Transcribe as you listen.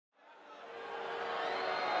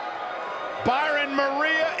Byron,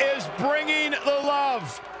 Maria is bringing the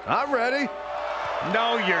love. I'm ready.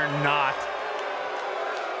 No, you're not.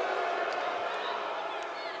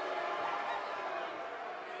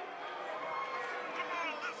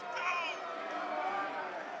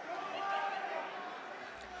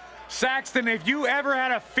 Saxton, if you ever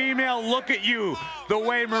had a female look at you the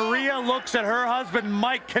way Maria looks at her husband,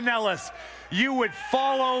 Mike Kanellis, you would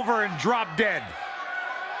fall over and drop dead.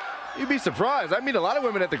 You'd be surprised. I meet a lot of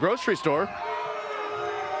women at the grocery store.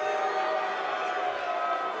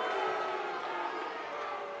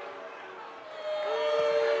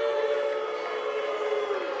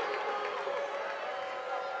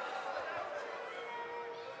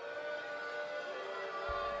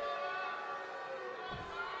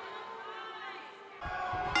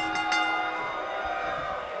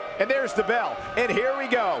 And there's the bell, and here we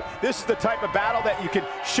go. This is the type of battle that you can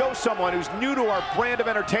show someone who's new to our brand of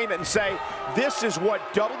entertainment and say, this is what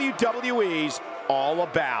WWE's all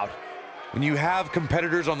about. When you have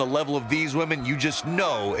competitors on the level of these women, you just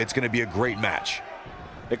know it's going to be a great match.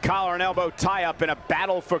 The collar and elbow tie-up in a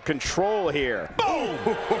battle for control here. Boom!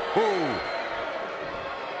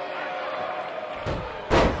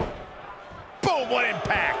 Boom, what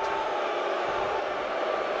impact!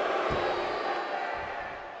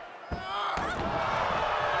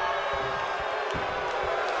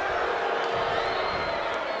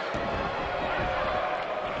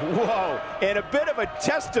 Whoa, and a bit of a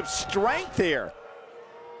test of strength here.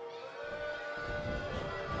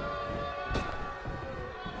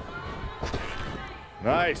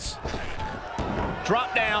 Nice.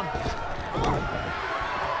 Drop down.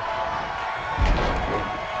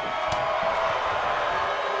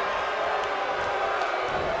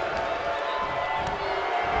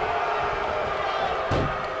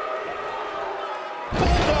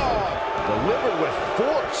 Bulldog! Delivered with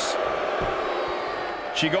force.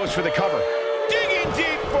 She goes for the cover. Digging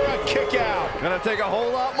deep for a kick out. Gonna take a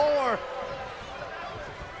whole lot more.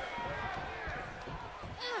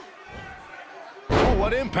 Oh,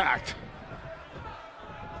 what impact.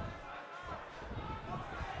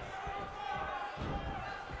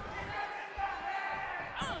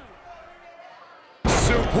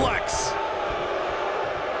 Suplex.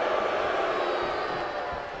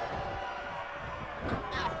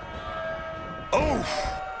 Oof.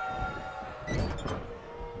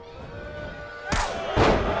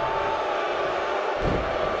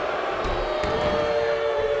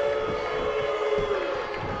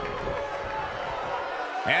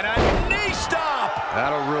 And a knee stop.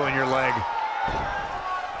 That'll ruin your leg.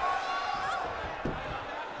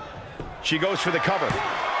 She goes for the cover.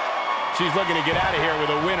 She's looking to get out of here with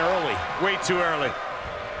a win early. Way too early.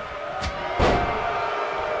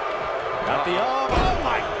 Got the arm. Oh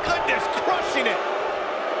my goodness, crushing it.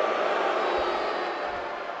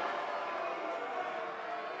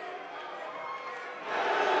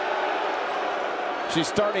 She's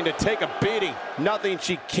starting to take a beating. Nothing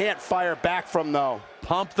she can't fire back from, though.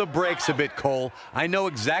 Pump the brakes a bit, Cole. I know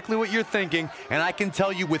exactly what you're thinking, and I can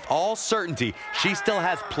tell you with all certainty, she still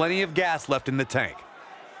has plenty of gas left in the tank.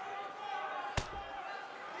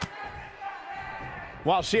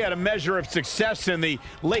 While she had a measure of success in the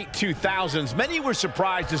late 2000s, many were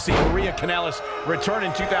surprised to see Maria Kanellis return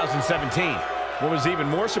in 2017. What was even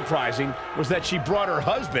more surprising was that she brought her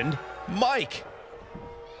husband, Mike.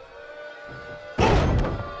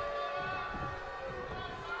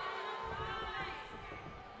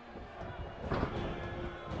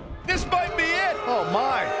 This might be it. Oh,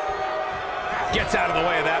 my. Gets out of the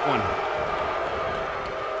way of that one.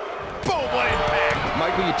 Boom, what impact.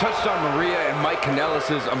 Michael, you touched on Maria and Mike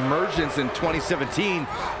Kanellis' emergence in 2017.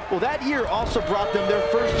 Well, that year also brought them their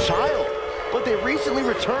first child, but they recently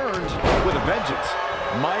returned with a vengeance.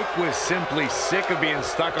 Mike was simply sick of being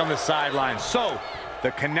stuck on the sidelines. So,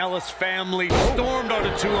 the Kanellis family stormed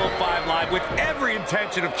onto 205 Live with every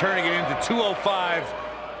intention of turning it into 205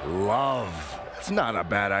 Love. It's not a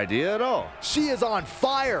bad idea at all. She is on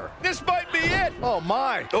fire. This might be it. Oh,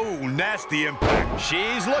 my. Oh, nasty impact.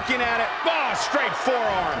 She's looking at it. Oh, straight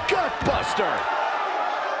forearm. Gut buster.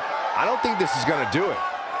 I don't think this is going to do it.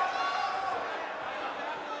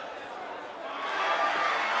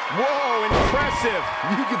 Whoa, impressive.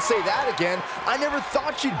 You can say that again. I never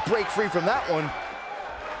thought she'd break free from that one.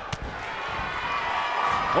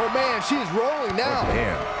 Oh, man, she's rolling now. Oh,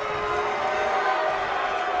 man.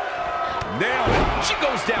 Nailed it. She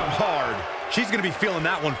goes down hard. She's going to be feeling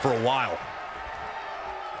that one for a while.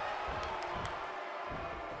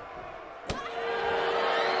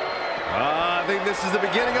 I think this is the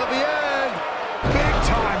beginning of the end. Big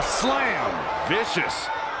time slam. Vicious.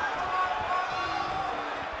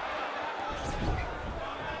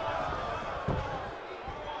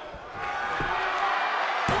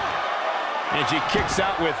 And she kicks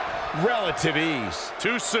out with relative ease.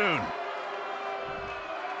 Too soon.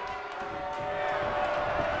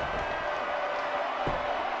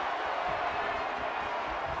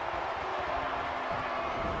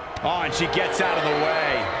 Oh, and she gets out of the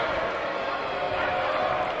way.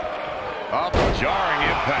 Up, jarring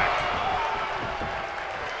impact.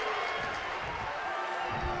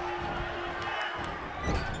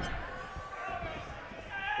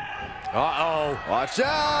 Uh-oh. Watch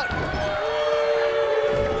out.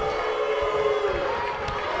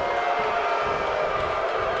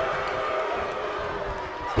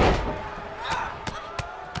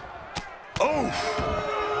 Oh.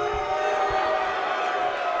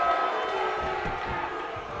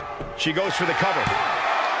 She goes for the cover.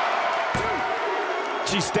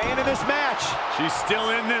 She's staying in this match. She's still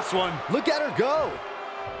in this one. Look at her go.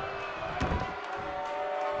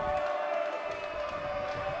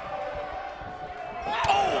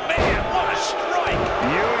 Oh, man, what a strike.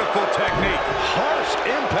 Beautiful technique. Harsh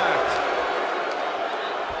impact.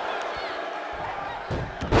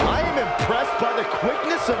 I am impressed by the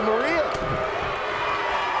quickness of Maria.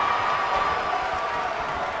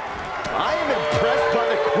 I am impressed by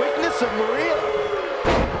the quickness of Maria.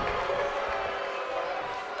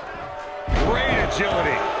 Great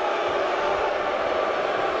agility.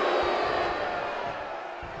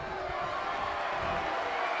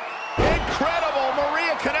 Incredible.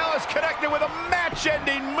 Maria Kanellis connected with a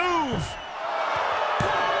match-ending move.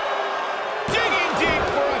 Digging deep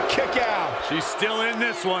for a kick out. She's still in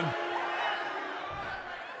this one.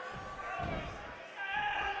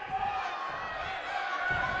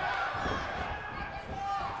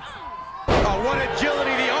 Oh, what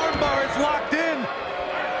agility. The armbar is locked in.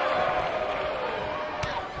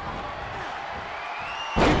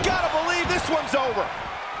 You gotta believe this one's over.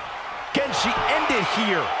 Can she end it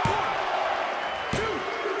here?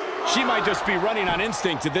 She might just be running on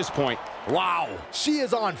instinct at this point. Wow. She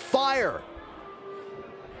is on fire.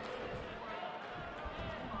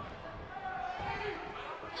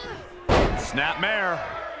 Snapmare.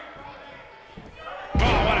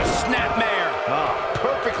 Oh, what a snapmare. Oh,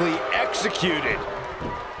 perfectly executed.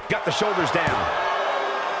 Got the shoulders down.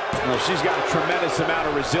 Well, she's got a tremendous amount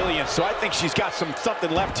of resilience, so I think she's got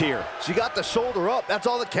something left here. She got the shoulder up. That's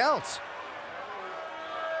all that counts.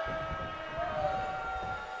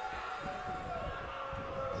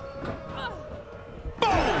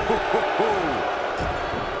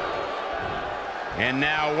 And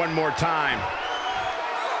now one more time.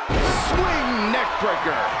 Swing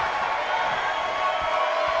neckbreaker.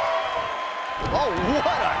 Oh,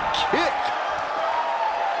 what a kick.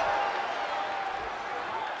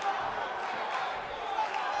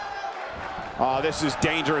 Oh, this is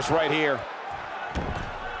dangerous right here.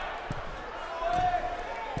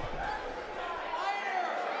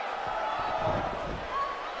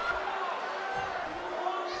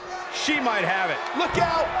 She might have it. Look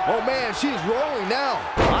out! Oh, man, she's rolling now.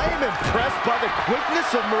 I am impressed by the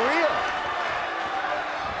quickness of Maria.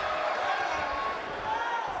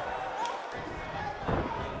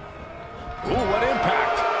 Ooh, what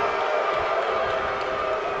impact!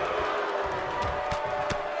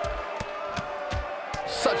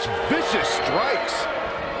 Such vicious strikes.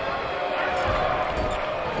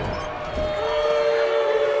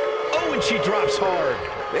 Oh, and she drops hard.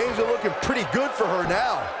 Things are looking pretty good for her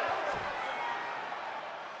now.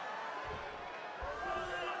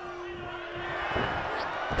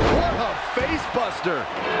 What a face buster.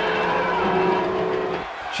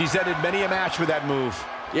 She's ended many a match with that move.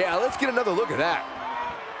 Yeah, let's get another look at that.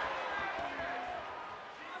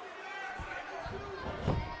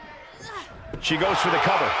 She goes for the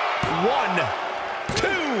cover. 1, 2,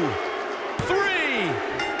 3.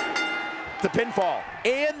 The pinfall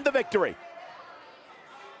and the victory.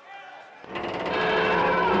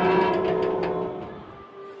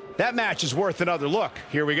 That match is worth another look.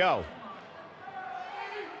 Here we go.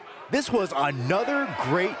 This was another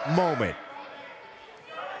great moment.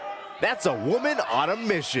 That's a woman on a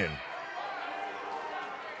mission.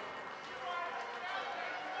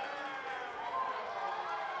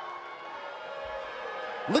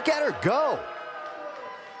 Look at her go.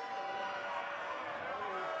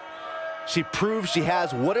 She proves she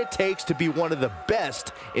has what it takes to be one of the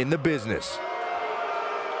best in the business.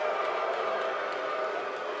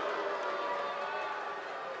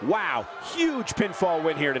 Wow, huge pinfall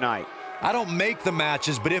win here tonight. I don't make the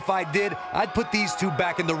matches, but if I did, I'd put these two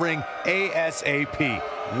back in the ring ASAP.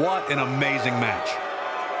 What an amazing match.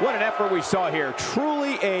 What an effort we saw here.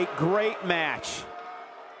 Truly a great match.